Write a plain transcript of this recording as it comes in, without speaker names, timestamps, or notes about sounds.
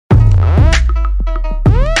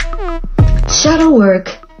shadow work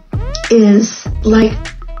is like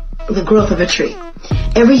the growth of a tree.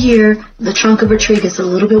 Every year, the trunk of a tree gets a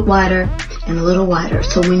little bit wider and a little wider.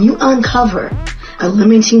 So when you uncover a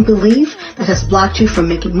limiting belief that has blocked you from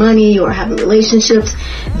making money or having relationships,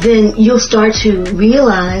 then you'll start to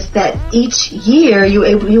realize that each year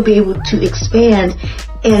you'll be able to expand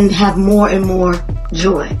and have more and more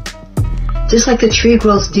joy. Just like the tree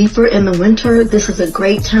grows deeper in the winter, this is a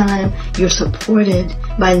great time. You're supported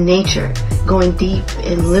by nature, going deep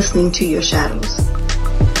and listening to your shadows,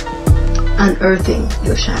 unearthing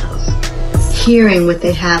your shadows, hearing what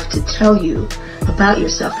they have to tell you about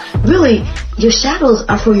yourself. Really, your shadows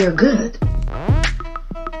are for your good.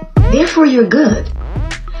 They're for your good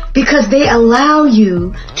because they allow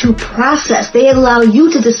you to process. They allow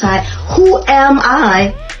you to decide, who am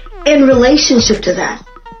I in relationship to that?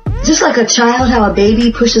 Just like a child, how a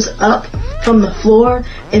baby pushes up from the floor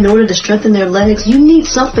in order to strengthen their legs, you need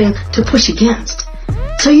something to push against.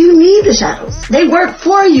 So you need the shadows. They work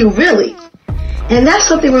for you, really. And that's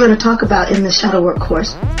something we're going to talk about in the shadow work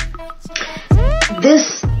course.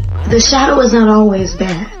 The shadow is not always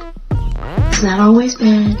bad. It's not always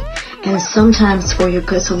bad. And sometimes for your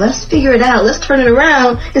good. So let's figure it out. Let's turn it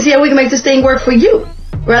around and see how we can make this thing work for you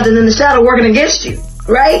rather than the shadow working against you.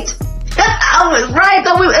 Right? I was right.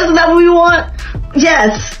 Isn't that what we want?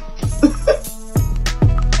 Yes.